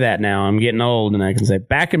can say that now. I'm getting old, and I can say,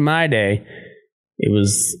 back in my day, it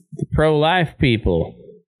was the pro-life people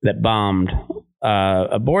that bombed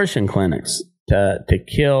abortion clinics to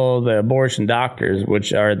kill the abortion doctors,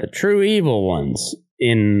 which are the true evil ones.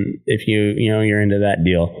 If you're into that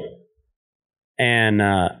deal, and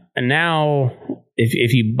now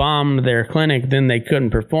if you bombed their clinic, then they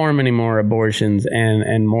couldn't perform any more abortions,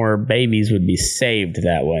 and more babies would be saved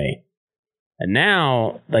that way. And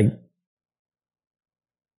now, like,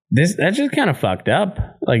 that's just kind of fucked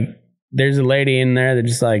up. Like, there's a lady in there that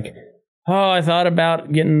just like, oh, I thought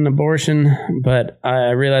about getting an abortion, but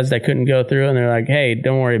I realized I couldn't go through. And they're like, hey,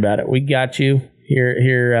 don't worry about it. We got you.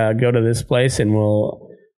 Here, go to this place, and we'll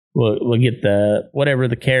get the whatever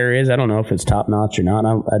the care is. I don't know if it's top notch or not.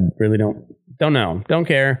 I really don't know. Don't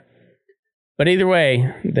care. But either way,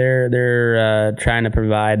 they're trying to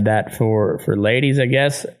provide that for ladies, I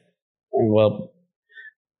guess. Well,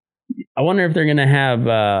 I wonder if they're going to have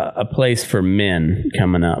a place for men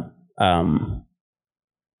coming up. I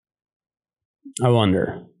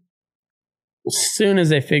wonder. As soon as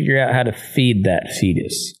they figure out how to feed that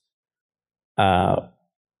fetus,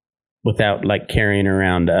 without like carrying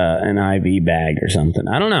around an IV bag or something.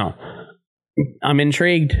 I don't know. I'm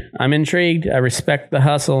intrigued. I respect the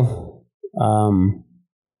hustle.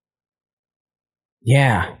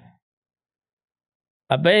 Yeah.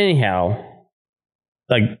 But anyhow,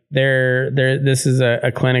 like this is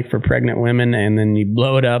a clinic for pregnant women, and then you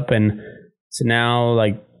blow it up, and so now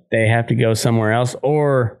like they have to go somewhere else,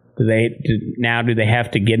 or do they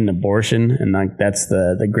have to get an abortion? And like that's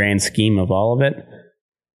the grand scheme of all of it.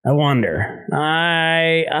 I wonder.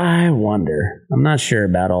 I wonder. I'm not sure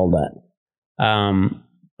about all that.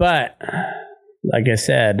 But like I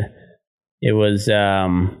said, it was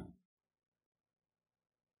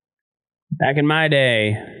back in my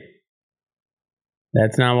day.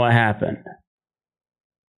 That's not what happened.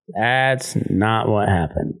 That's not what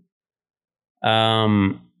happened.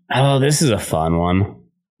 Oh, this is a fun one.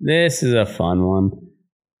 It's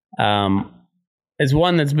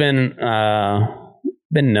one that's been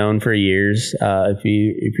known for years. If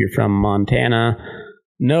you're from Montana,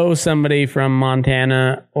 know somebody from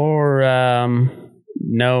Montana, or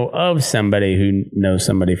know of somebody who knows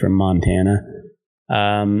somebody from Montana,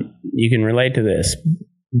 you can relate to this.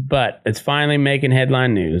 But it's finally making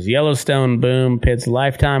headline news. Yellowstone boom pits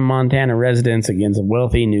lifetime Montana residents against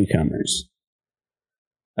wealthy newcomers.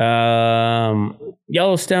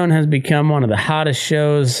 Yellowstone has become one of the hottest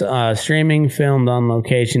shows streaming, filmed on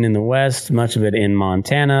location in the West, much of it in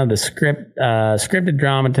Montana. The scripted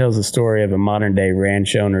drama tells the story of a modern-day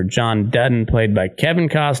ranch owner, John Dutton, played by Kevin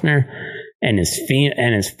Costner, and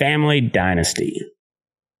his family dynasty.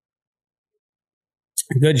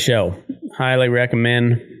 Good show. Highly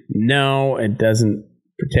recommend. No, it doesn't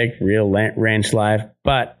protect real ranch life,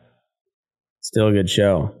 but still a good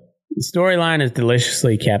show. The storyline is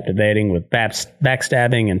deliciously captivating with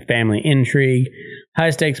backstabbing and family intrigue,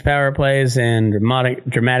 high-stakes power plays, and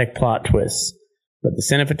dramatic plot twists. But the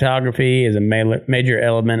cinematography is a major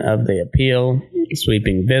element of the appeal.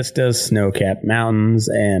 Sweeping vistas, snow-capped mountains,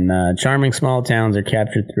 and charming small towns are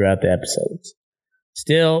captured throughout the episodes.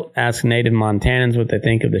 Still, ask native Montanans what they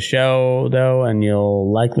think of the show, though, and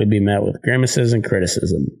you'll likely be met with grimaces and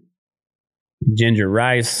criticism. Ginger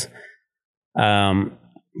rice.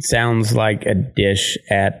 Sounds like a dish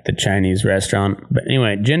at the Chinese restaurant. But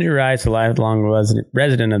anyway, Ginger Rice, a lifelong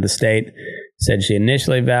resident of the state, said she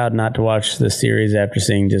initially vowed not to watch the series after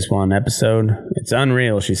seeing just one episode. It's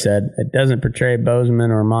unreal, she said. It doesn't portray Bozeman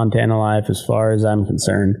or Montana life as far as I'm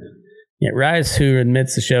concerned. Yet Rice, who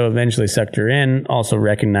admits the show eventually sucked her in, also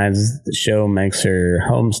recognizes the show makes her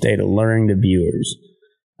home state alluring to viewers.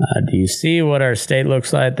 Do you see what our state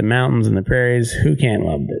looks like? The mountains and the prairies? Who can't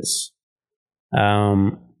love this?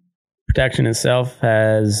 Production itself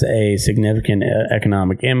has a significant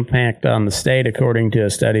economic impact on the state, according to a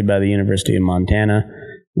study by the University of Montana.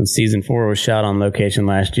 When season 4 was shot on location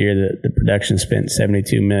last year, the production spent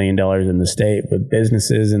 $72 million in the state, with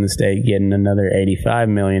businesses in the state getting another $85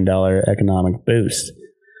 million economic boost.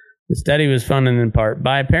 The study was funded in part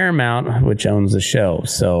by Paramount, which owns the show,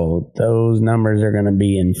 so those numbers are going to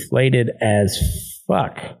be inflated as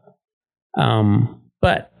fuck.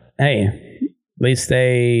 But hey, at least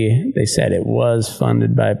they said it was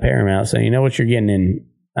funded by Paramount, so you know what you're getting in.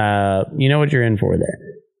 You know what you're in for there.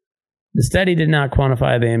 The study did not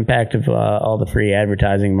quantify the impact of all the free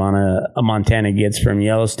advertising Montana gets from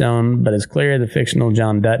Yellowstone, but it's clear the fictional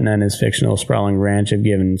John Dutton and his fictional sprawling ranch have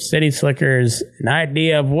given city slickers an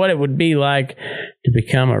idea of what it would be like to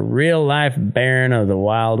become a real-life baron of the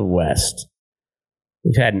Wild West.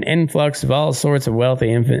 We've had an influx of all sorts of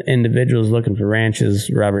wealthy individuals looking for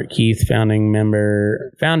ranches. Robert Keith,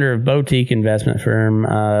 founder of boutique investment firm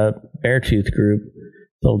Beartooth Group,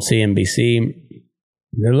 told CNBC,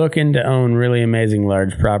 they're looking to own really amazing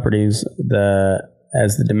large properties.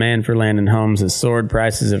 As the demand for land and homes has soared,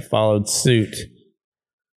 prices have followed suit.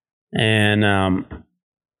 And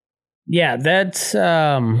that's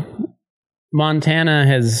Montana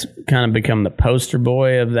has kind of become the poster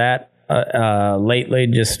boy of that lately,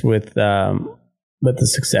 just with the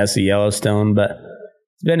success of Yellowstone. But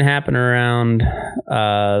it's been happening around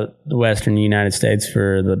the western United States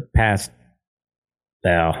for the past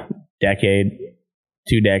decade.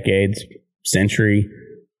 2 decades, century.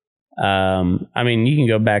 I mean, you can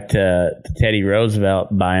go back to Teddy Roosevelt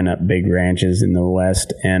buying up big ranches in the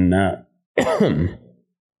West. And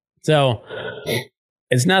so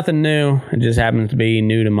it's nothing new. It just happens to be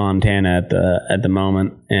new to Montana at the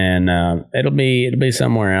moment, and it'll be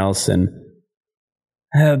somewhere else. And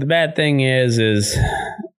the bad thing is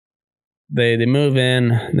they move in,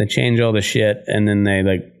 they change all the shit, and then they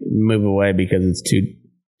like move away because it's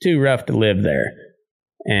too rough to live there.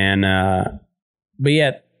 And but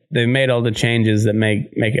yet they've made all the changes that make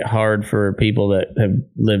it hard for people that have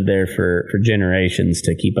lived there for generations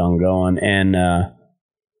to keep on going. And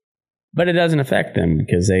but it doesn't affect them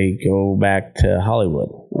because they go back to Hollywood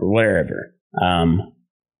or wherever.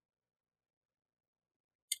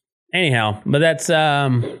 Anyhow, but that's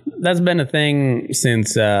been a thing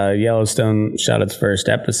since Yellowstone shot its first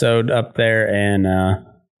episode up there, and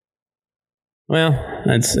well,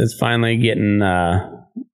 it's finally getting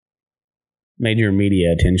major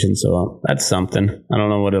media attention, so that's something. I don't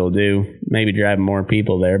know what it'll do. Maybe drive more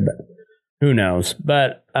people there, but who knows?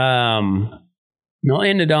 But I'll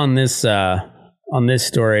end it on this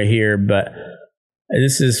story here, but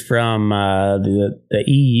this is from the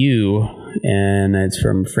EU, and it's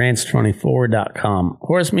from France24.com.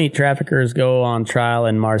 Horse meat traffickers go on trial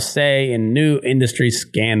in Marseille in new industry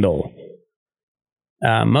scandal.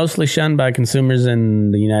 Mostly shunned by consumers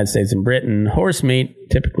in the United States and Britain, horse meat,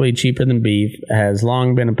 typically cheaper than beef, has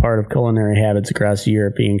long been a part of culinary habits across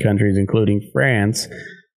European countries, including France.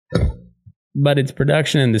 But its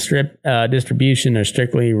production and distribution are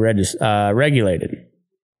strictly regulated.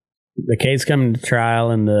 The case coming to trial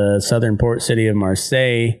in the southern port city of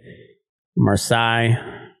Marseille,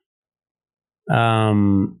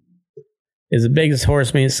 is the biggest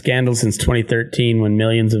horse meat scandal since 2013, when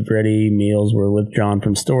millions of ready meals were withdrawn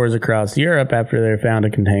from stores across Europe after they were found to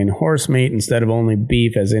contain horse meat instead of only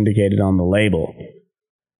beef as indicated on the label.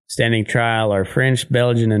 Standing trial are French,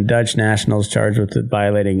 Belgian, and Dutch nationals charged with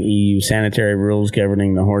violating EU sanitary rules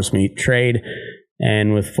governing the horse meat trade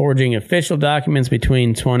and with forging official documents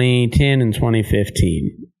between 2010 and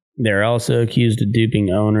 2015. They're also accused of duping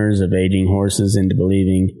owners of aging horses into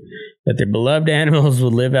believing that their beloved animals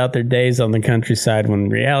would live out their days on the countryside when in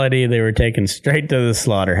reality they were taken straight to the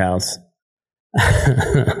slaughterhouse.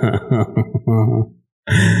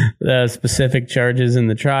 The specific charges in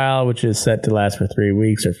the trial, which is set to last for 3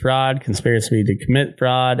 weeks, are fraud, conspiracy to commit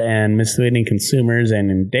fraud, and misleading consumers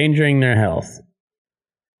and endangering their health.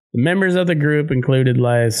 The members of the group,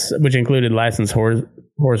 which included licensed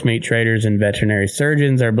horse meat traders and veterinary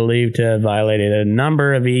surgeons, are believed to have violated a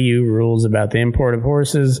number of EU rules about the import of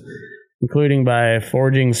horses, including by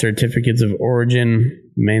forging certificates of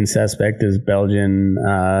origin. The main suspect is Belgian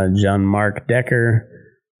Jean-Marc Decker,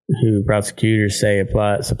 who prosecutors say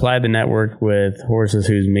supplied the network with horses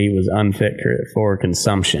whose meat was unfit for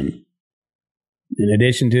consumption. In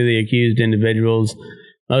addition to the accused individuals,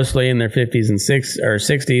 mostly in their 50s and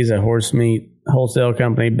 60s, a horse meat wholesale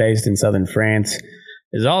company based in southern France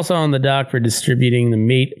is also on the dock for distributing the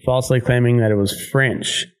meat, falsely claiming that it was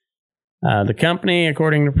French. The company,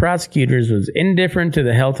 according to prosecutors, was indifferent to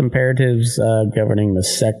the health imperatives governing the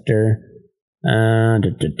sector.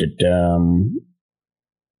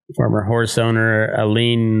 Former horse owner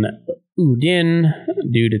Aline Oudin,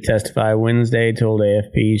 due to testify Wednesday, told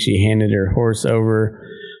AFP she handed her horse over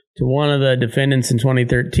to one of the defendants in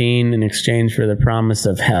 2013 in exchange for the promise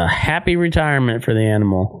of a happy retirement for the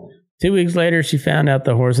animal. 2 weeks later, she found out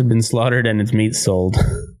the horse had been slaughtered and its meat sold.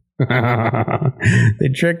 They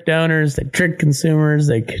tricked owners, they tricked consumers,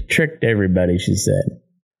 they tricked everybody, she said.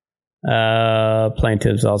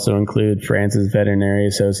 Plaintiffs also include France's Veterinary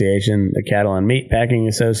Association, the Cattle and Meat Packing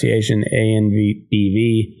Association,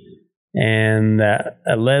 ANVBV, and the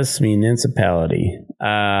Les Municipality.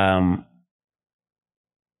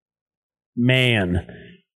 Man,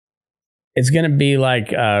 it's going to be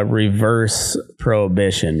like a reverse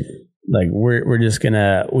prohibition. Like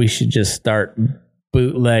we should just start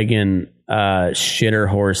bootlegging shitter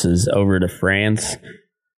horses over to France.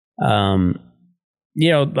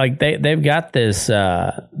 Like they've got this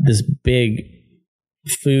big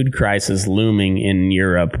food crisis looming in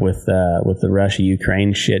Europe with the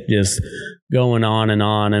Russia-Ukraine shit just going on,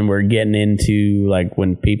 and we're getting into like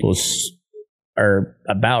when people are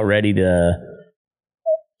about ready to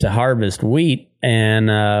harvest wheat, and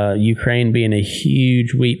Ukraine being a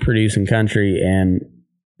huge wheat producing country, and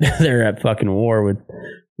they're at fucking war with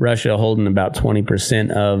Russia holding about 20%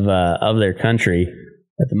 of their country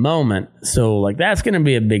at the moment. So like that's going to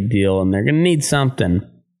be a big deal, and they're going to need something.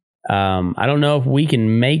 I don't know if we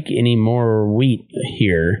can make any more wheat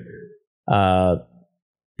here.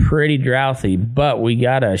 Pretty drouthy, but we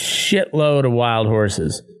got a shitload of wild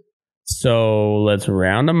horses. So let's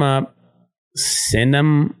round them up, send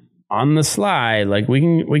them on the slide. Like we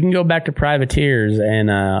can go back to privateers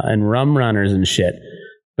and rum runners and shit.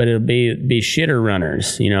 but it'll be shitter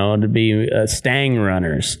runners, it'll be stang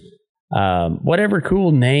runners, whatever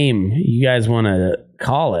cool name you guys want to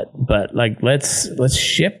call it. But like, let's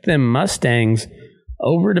ship them Mustangs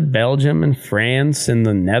over to Belgium and France and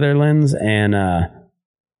the Netherlands, and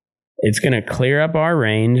it's going to clear up our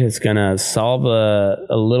range. It's going to solve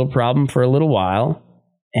a little problem for a little while,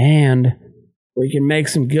 and we can make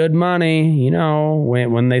some good money,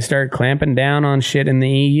 when they start clamping down on shit in the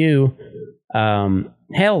EU.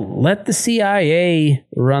 Hell, let the CIA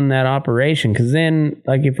run that operation, because then,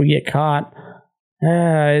 like, if we get caught,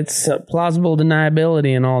 it's plausible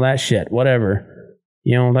deniability and all that shit. Whatever,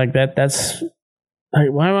 like that. That's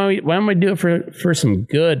why don't we do it for some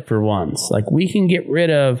good for once? Like, we can get rid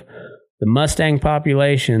of the Mustang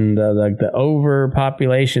population, the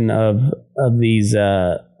overpopulation of these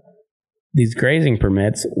grazing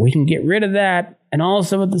permits. We can get rid of that, and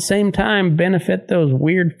also at the same time benefit those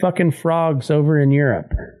weird fucking frogs over in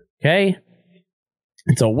Europe. Okay?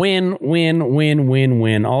 It's a win, win, win, win,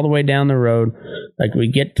 win all the way down the road. Like,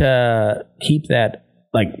 we get to keep that,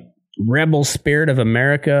 like, rebel spirit of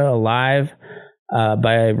America alive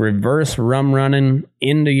by reverse rum running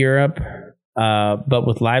into Europe, but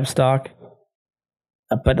with livestock.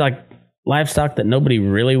 But like livestock that nobody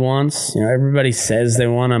really wants. Everybody says they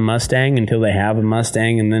want a Mustang until they have a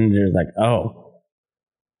Mustang, and then they're like, oh,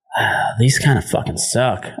 these kind of fucking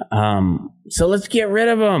suck. So let's get rid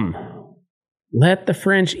of them. Let the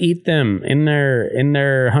French eat them in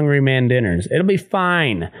their Hungry Man dinners. It'll be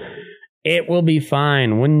fine. It will be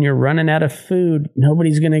fine. When you're running out of food,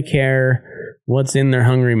 nobody's going to care what's in their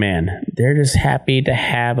Hungry Man. They're just happy to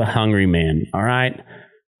have a Hungry Man. All right?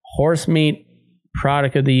 Horse meat,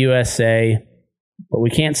 product of the USA, but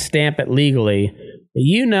we can't stamp it legally. But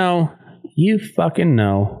you fucking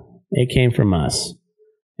know, it came from us.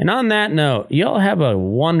 And on that note, y'all have a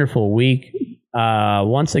wonderful week.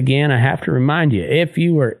 Once again, I have to remind you, if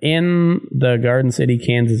you are in the Garden City,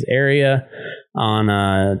 Kansas area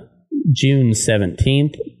on June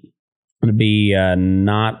 17th, going to be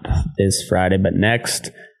not this Friday, but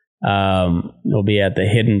next. We'll be at the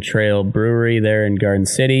Hidden Trail Brewery there in Garden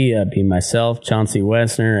City. Be myself, Chauncey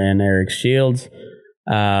Wessner, and Eric Shields,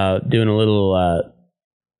 doing a little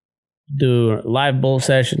live bull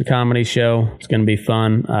session comedy show. It's going to be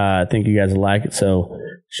fun. I think you guys will like it. So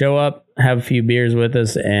show up, have a few beers with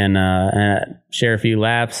us, and share a few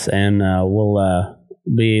laughs, and we'll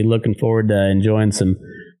be looking forward to enjoying some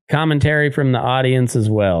commentary from the audience as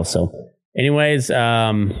well. So anyways,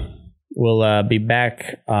 we'll be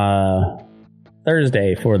back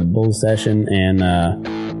Thursday for the bull session, and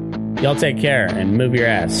y'all take care and move your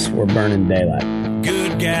ass. We're burning daylight.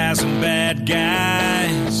 Good guys and bad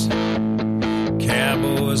guys,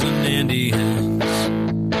 cowboys and Indians,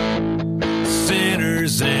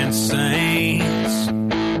 sinners and saints,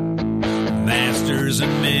 masters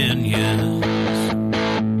and